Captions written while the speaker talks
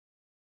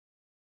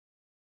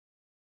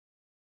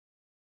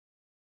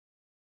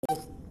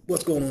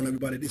What's going on,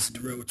 everybody? This is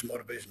Durell with your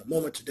motivational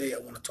moment. Today, I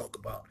want to talk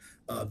about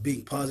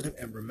being positive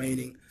and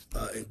remaining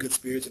in good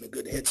spirits and a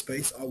good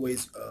headspace.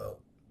 Always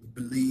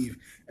believe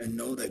and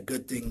know that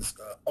good things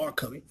are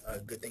coming.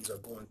 Good things are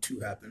going to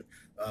happen.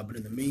 But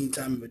in the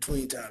meantime, in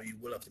between time, you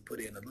will have to put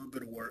in a little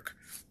bit of work.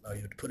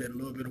 You have to put in a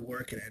little bit of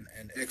work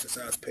and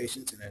exercise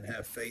patience and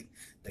have faith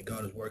that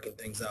God is working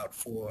things out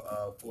for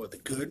the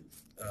good.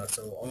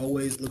 So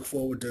always look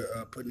forward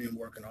to putting in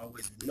work and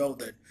always know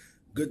that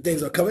good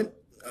things are coming.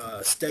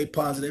 Stay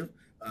positive,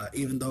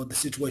 even though the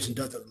situation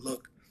doesn't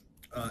look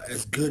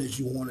as good as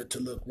you want it to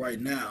look right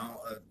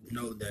now.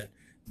 Know that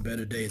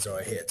better days are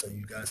ahead. So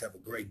you guys have a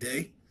great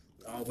day.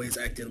 Always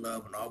act in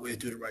love and always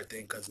do the right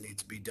thing because it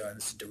needs to be done.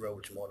 This is Darrell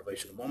with your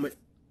motivational moment.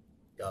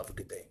 Y'all have a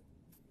good day.